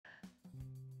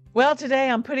Well, today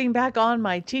I'm putting back on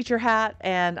my teacher hat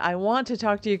and I want to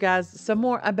talk to you guys some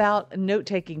more about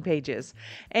note-taking pages.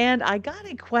 And I got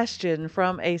a question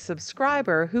from a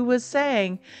subscriber who was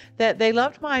saying that they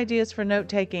loved my ideas for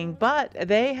note-taking, but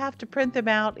they have to print them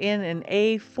out in an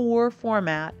A4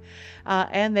 format.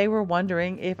 And they were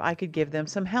wondering if I could give them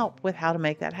some help with how to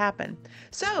make that happen.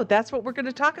 So that's what we're going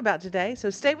to talk about today. So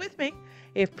stay with me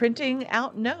if printing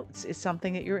out notes is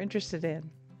something that you're interested in.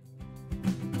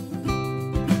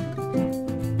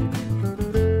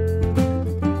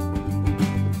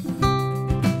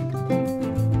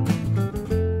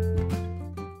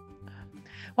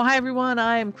 Well, hi everyone.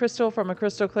 I am Crystal from A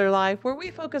Crystal Clear Life, where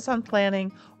we focus on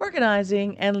planning,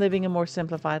 organizing, and living a more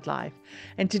simplified life.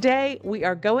 And today we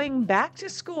are going back to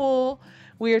school.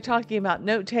 We are talking about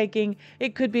note taking.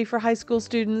 It could be for high school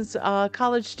students,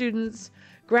 college students,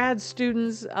 grad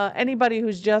students, anybody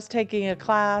who's just taking a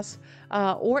class,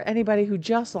 or anybody who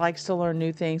just likes to learn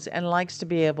new things and likes to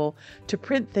be able to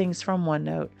print things from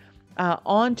OneNote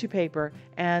onto paper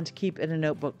and keep in a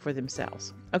notebook for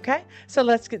themselves. Okay, so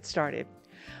let's get started.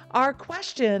 Our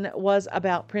question was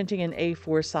about printing in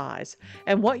A4 size.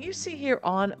 And what you see here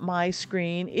on my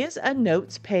screen is a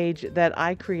notes page that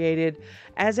I created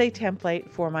as a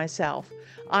template for myself.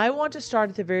 I want to start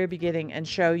at the very beginning and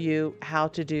show you how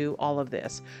to do all of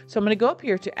this. So I'm going to go up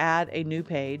here to add a new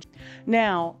page.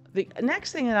 Now, the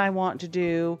next thing that I want to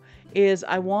do is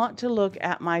I want to look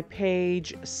at my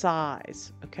page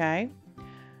size, okay?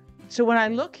 So when I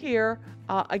look here,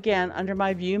 again, under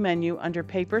my view menu, under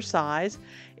paper size,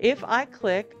 if I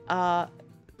click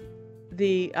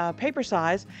the paper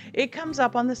size, it comes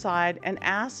up on the side and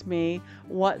asks me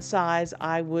what size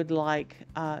I would like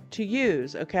to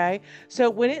use, okay? So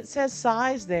when it says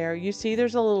size there, you see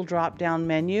there's a little drop down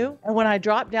menu. And when I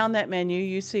drop down that menu,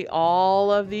 you see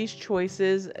all of these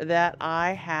choices that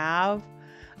I have.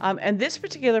 And this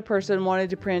particular person wanted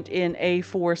to print in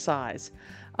A4 size.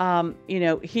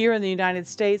 Here in the United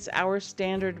States, our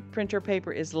standard printer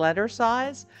paper is letter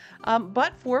size,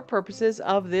 but for purposes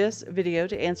of this video,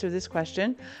 to answer this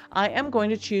question, I am going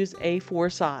to choose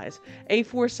A4 size.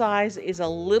 A4 size is a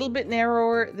little bit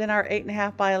narrower than our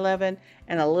 8.5 by 11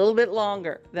 and a little bit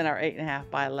longer than our 8.5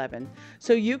 by 11.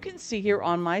 So you can see here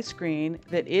on my screen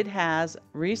that it has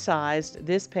resized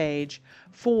this page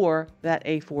for that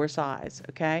A4 size,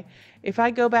 okay? If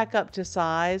I go back up to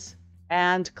size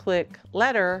and click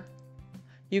letter,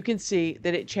 you can see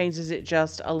that it changes it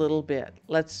just a little bit.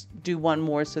 Let's do one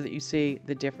more so that you see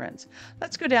the difference.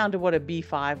 Let's go down to what a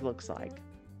B5 looks like.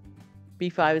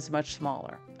 B5 is much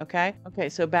smaller, okay? Okay,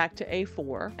 so back to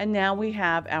A4, and now we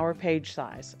have our page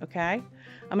size, okay?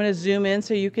 I'm gonna zoom in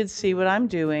so you can see what I'm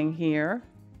doing here.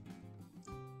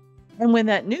 And when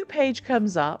that new page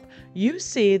comes up, you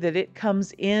see that it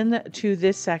comes in to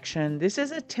this section. This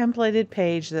is a templated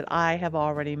page that I have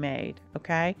already made,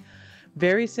 okay?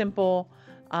 Very simple.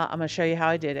 I'm going to show you how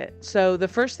I did it. So the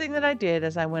first thing that I did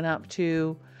is I went up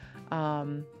to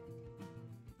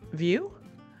View,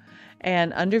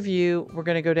 and under View, we're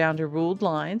going to go down to Ruled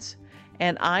Lines,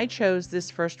 and I chose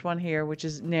this first one here, which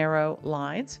is Narrow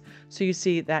Lines. So you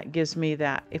see that gives me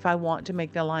that. If I want to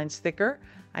make the lines thicker,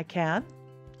 I can.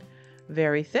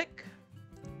 Very thick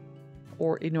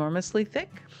or enormously thick.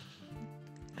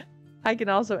 I can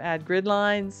also add grid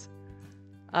lines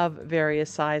of various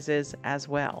sizes as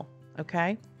well,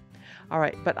 okay? All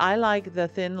right, but I like the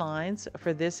thin lines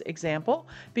for this example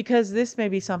because this may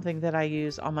be something that I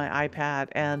use on my iPad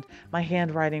and my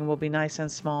handwriting will be nice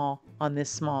and small on this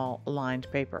small lined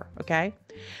paper, okay?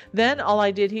 Then all I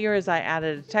did here is I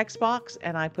added a text box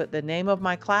and I put the name of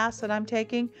my class that I'm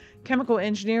taking, Chemical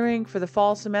Engineering for the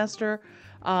fall semester,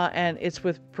 and it's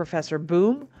with Professor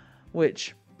Boom,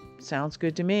 which sounds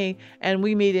good to me, and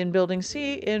we meet in Building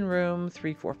C in room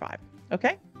 345,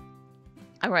 okay?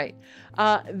 All right,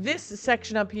 this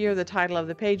section up here, the title of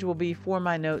the page will be for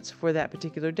my notes for that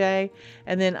particular day.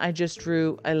 And then I just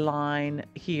drew a line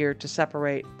here to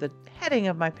separate the heading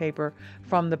of my paper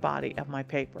from the body of my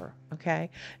paper, okay?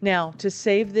 Now, to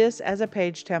save this as a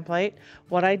page template,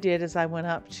 what I did is I went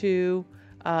up to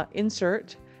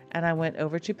Insert, and I went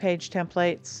over to Page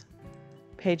Templates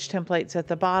at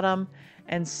the bottom,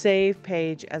 and Save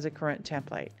Page as a current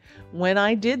template. When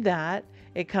I did that,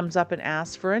 it comes up and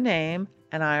asks for a name,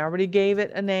 and I already gave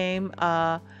it a name.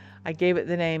 I gave it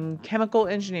the name Chemical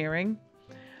Engineering,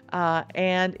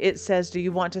 and it says, do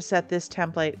you want to set this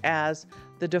template as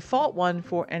the default one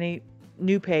for any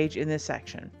new page in this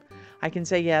section? I can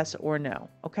say yes or no,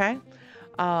 okay?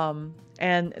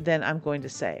 And then I'm going to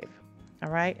save. All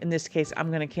right, in this case,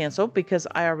 I'm going to cancel because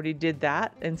I already did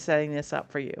that in setting this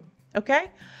up for you.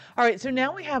 Okay? All right, so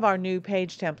now we have our new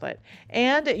page template,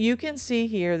 and you can see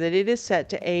here that it is set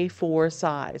to A4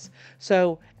 size.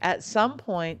 So at some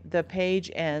point the page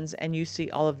ends and you see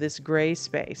all of this gray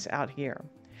space out here.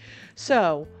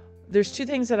 So there's two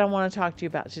things that I want to talk to you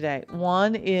about today.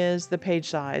 One is the page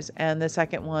size, and the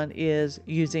second one is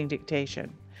using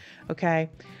dictation. Okay?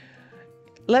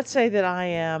 Let's say that I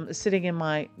am sitting in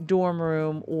my dorm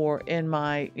room or in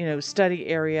my, study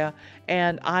area,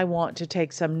 and I want to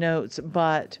take some notes,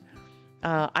 but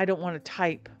I don't want to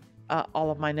type all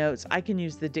of my notes. I can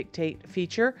use the dictate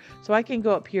feature. So I can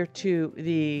go up here to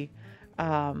the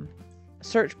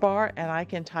search bar and I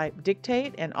can type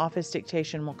dictate, and Office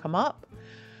Dictation will come up.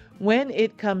 When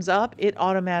it comes up, it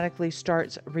automatically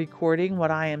starts recording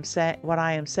what I am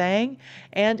saying,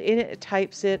 and it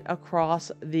types it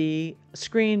across the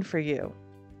screen for you.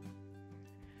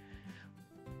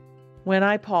 When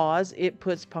I pause, it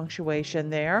puts punctuation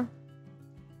there.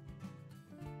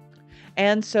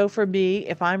 And so for me,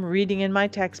 if I'm reading in my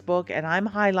textbook and I'm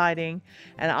highlighting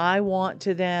and I want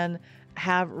to then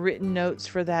have written notes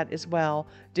for that as well,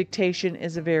 dictation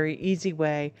is a very easy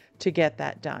way to get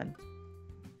that done.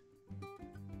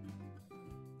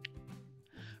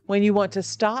 When you want to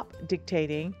stop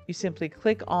dictating, you simply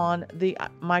click on the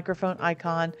microphone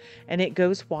icon and it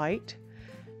goes white,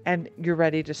 and you're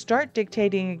ready to start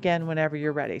dictating again whenever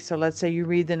you're ready. So let's say you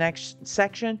read the next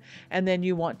section and then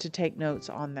you want to take notes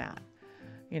on that.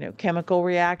 Chemical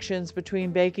reactions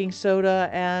between baking soda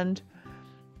and,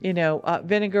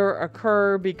 vinegar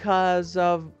occur because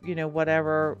of,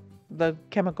 whatever the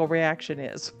chemical reaction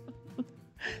is.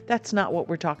 That's not what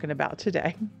we're talking about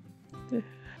today.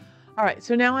 All right,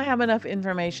 so now I have enough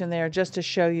information there just to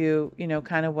show you,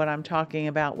 kind of what I'm talking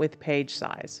about with page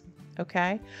size.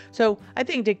 Okay, so I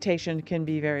think dictation can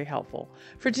be very helpful.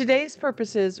 For today's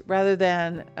purposes, rather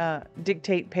than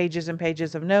dictate pages and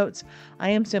pages of notes, I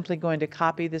am simply going to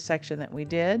copy the section that we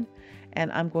did, and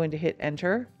I'm going to hit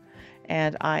enter,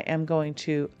 and I am going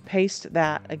to paste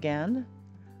that again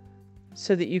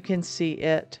so that you can see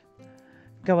it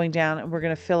going down, and we're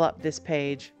going to fill up this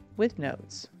page with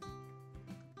notes.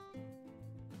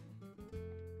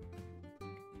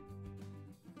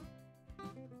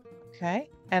 Okay,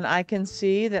 and I can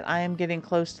see that I am getting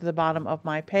close to the bottom of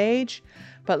my page,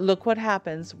 but look what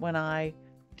happens when I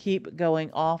keep going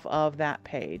off of that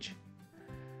page.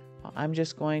 I'm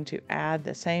just going to add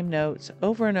the same notes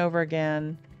over and over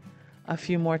again a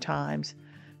few more times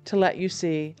to let you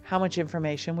see how much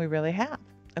information we really have.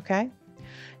 Okay,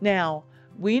 now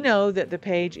we know that the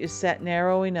page is set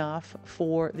narrow enough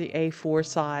for the A4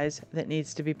 size that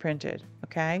needs to be printed.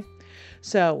 Okay,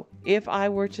 so if I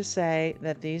were to say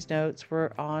that these notes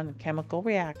were on chemical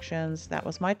reactions, that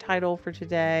was my title for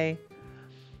today,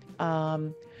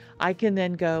 I can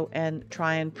then go and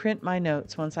try and print my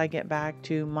notes once I get back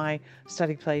to my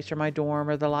study place or my dorm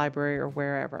or the library or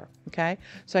wherever. Okay,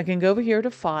 so I can go over here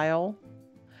to File,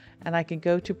 and I can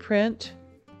go to Print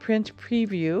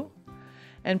Preview,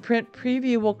 and Print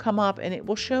Preview will come up and it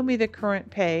will show me the current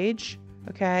page.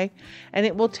 Okay, and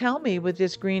it will tell me with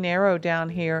this green arrow down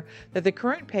here that the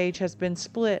current page has been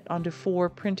split onto 4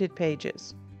 printed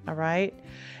pages. All right,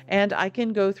 and I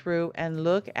can go through and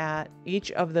look at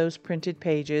each of those printed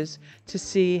pages to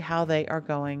see how they are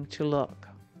going to look.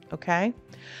 Okay,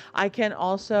 I can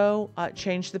also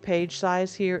change the page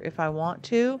size here if I want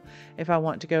to. If I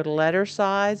want to go to letter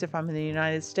size, if I'm in the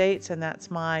United States and that's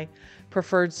my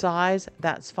preferred size,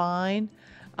 that's fine.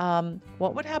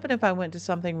 What would happen if I went to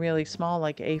something really small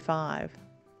like A5?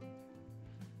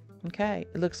 Okay,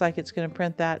 it looks like it's going to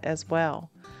print that as well.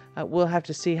 We'll have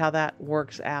to see how that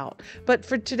works out. But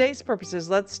for today's purposes,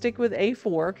 let's stick with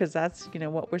A4 because that's,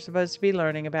 what we're supposed to be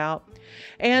learning about.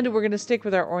 And we're going to stick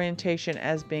with our orientation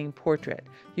as being portrait.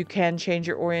 You can change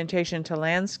your orientation to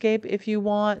landscape if you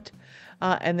want.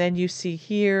 And then you see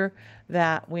here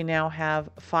that we now have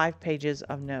 5 pages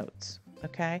of notes.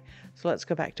 Okay, so let's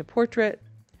go back to portrait.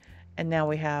 And now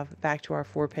we have back to our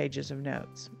 4 pages of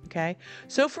notes. Okay,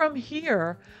 so from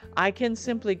here, I can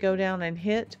simply go down and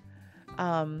hit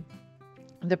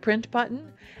the print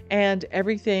button, and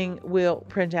everything will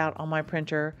print out on my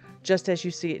printer just as you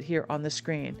see it here on the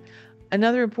screen.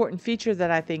 Another important feature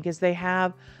that I think is they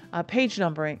have page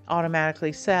numbering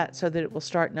automatically set so that it will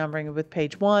start numbering with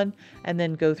page 1 and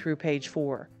then go through page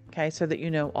 4. Okay, so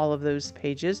that all of those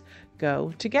pages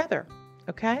go together.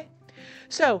 Okay,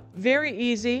 so very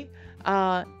easy.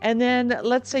 And then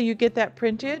let's say you get that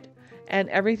printed and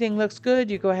everything looks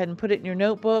good, you go ahead and put it in your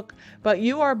notebook, but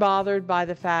you are bothered by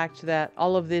the fact that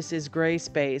all of this is gray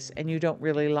space and you don't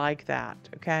really like that.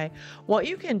 Okay, what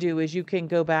you can do is you can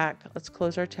go back, let's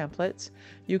close our templates,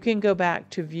 you can go back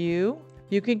to View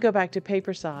you can go back to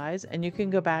paper size and you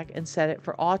can go back and set it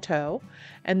for auto.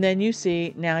 And then you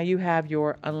see now you have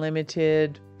your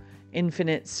unlimited,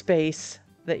 infinite space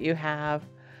that you have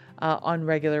on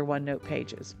regular OneNote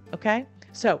pages. Okay?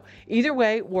 So either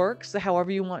way works,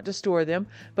 however you want to store them,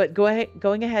 but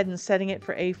going ahead and setting it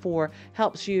for A4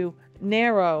 helps you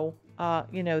narrow,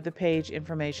 the page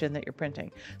information that you're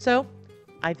printing. So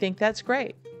I think that's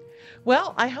great.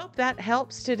 Well, I hope that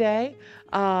helps today.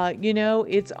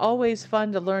 It's always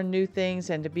fun to learn new things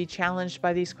and to be challenged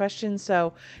by these questions.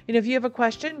 So, if you have a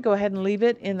question, go ahead and leave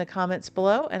it in the comments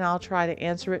below and I'll try to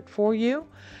answer it for you.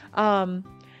 I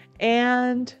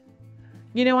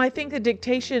think the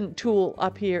dictation tool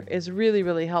up here is really,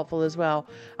 really helpful as well.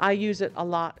 I use it a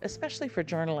lot, especially for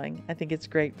journaling. I think it's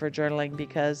great for journaling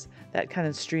because that kind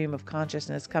of stream of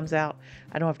consciousness comes out.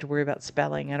 I don't have to worry about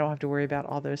spelling. I don't have to worry about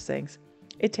all those things.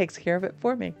 It takes care of it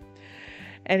for me.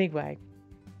 Anyway,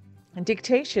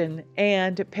 dictation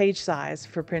and page size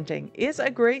for printing is a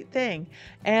great thing.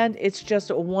 And it's just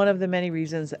one of the many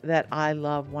reasons that I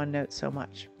love OneNote so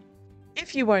much.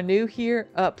 If you are new here,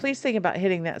 please think about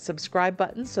hitting that subscribe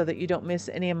button so that you don't miss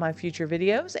any of my future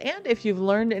videos. And if you've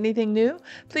learned anything new,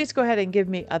 please go ahead and give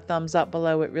me a thumbs up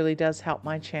below. It really does help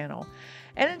my channel.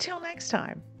 And until next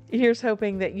time, here's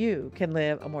hoping that you can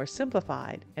live a more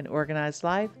simplified and organized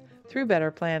life through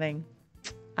better planning.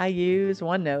 I use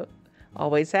OneNote.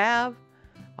 Always have,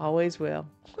 always will.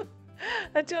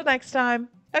 Until next time.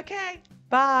 Okay,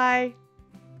 bye.